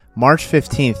March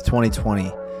 15th,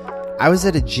 2020. I was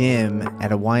at a gym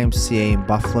at a YMCA in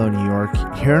Buffalo, New York,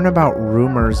 hearing about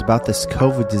rumors about this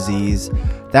COVID disease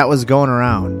that was going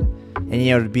around. And,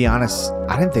 to be honest,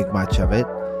 I didn't think much of it.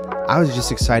 I was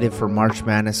just excited for March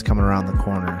Madness coming around the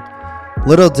corner.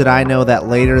 Little did I know that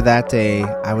later that day,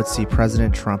 I would see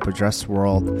President Trump address the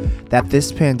world that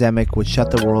this pandemic would shut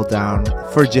the world down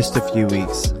for just a few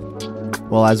weeks.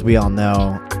 Well, as we all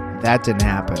know, that didn't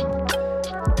happen.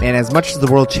 And as much as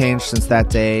the world changed since that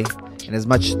day, and as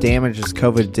much damage as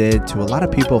COVID did to a lot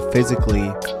of people physically,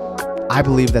 I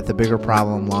believe that the bigger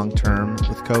problem long-term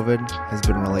with COVID has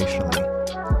been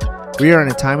relationally. We are in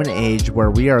a time and age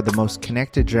where we are the most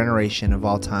connected generation of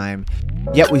all time,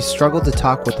 yet we struggle to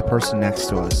talk with the person next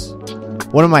to us.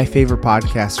 One of my favorite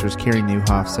podcasters, Carey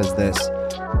Nieuwhof, says this: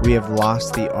 we have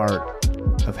lost the art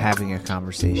of having a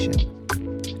conversation.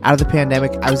 Out of the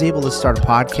pandemic, I was able to start a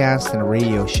podcast and a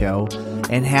radio show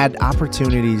and had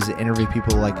opportunities to interview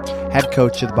people like head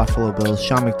coach of the Buffalo Bills,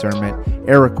 Sean McDermott,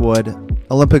 Eric Wood,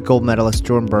 Olympic gold medalist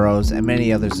Jordan Burroughs, and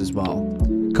many others as well.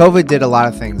 COVID did a lot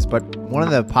of things, but one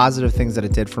of the positive things that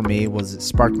it did for me was it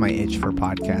sparked my itch for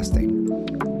podcasting.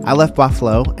 I left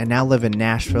Buffalo and now live in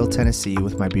Nashville, Tennessee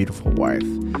with my beautiful wife.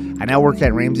 I now work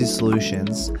at Ramsey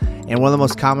Solutions, and one of the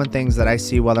most common things that I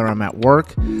see whether I'm at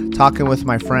work, talking with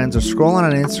my friends, or scrolling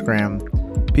on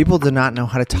Instagram, people do not know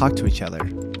how to talk to each other.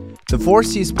 The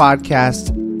 4Cs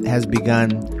podcast has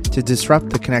begun to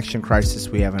disrupt the connection crisis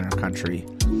we have in our country.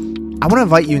 I want to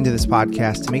invite you into this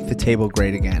podcast to make the table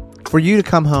great again. For you to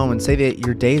come home and say that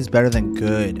your day is better than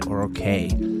good or okay.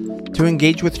 To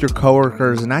engage with your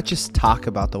coworkers and not just talk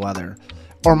about the weather.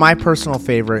 Or my personal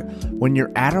favorite, when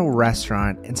you're at a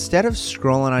restaurant, instead of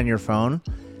scrolling on your phone,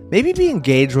 maybe be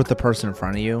engaged with the person in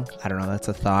front of you. I don't know, that's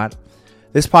a thought.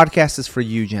 This podcast is for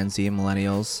you, Gen Z and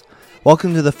Millennials.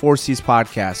 Welcome to the 4Cs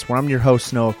podcast, where I'm your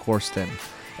host, Noah Corsten.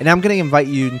 And I'm going to invite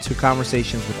you into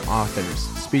conversations with authors,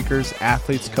 speakers,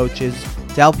 athletes, coaches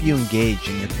to help you engage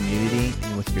in your community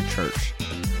and with your church.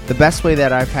 The best way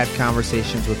that I've had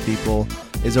conversations with people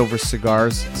is over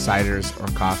cigars, ciders,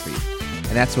 or coffee.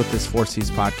 And that's what this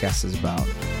 4Cs podcast is about.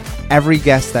 Every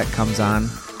guest that comes on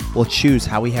will choose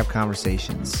how we have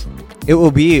conversations. It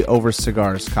will be over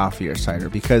cigars, coffee, or cider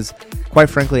because, quite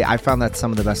frankly, I found that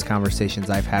some of the best conversations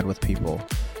I've had with people.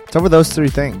 It's over those three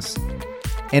things.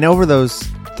 And over those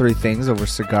three things, over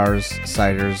cigars,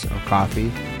 ciders, or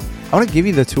coffee, I want to give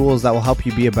you the tools that will help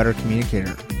you be a better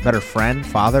communicator, better friend,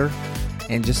 father,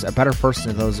 and just a better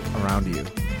person to those around you.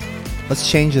 Let's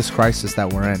change this crisis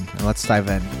that we're in, and let's dive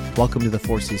in. Welcome to the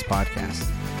 4Cs podcast.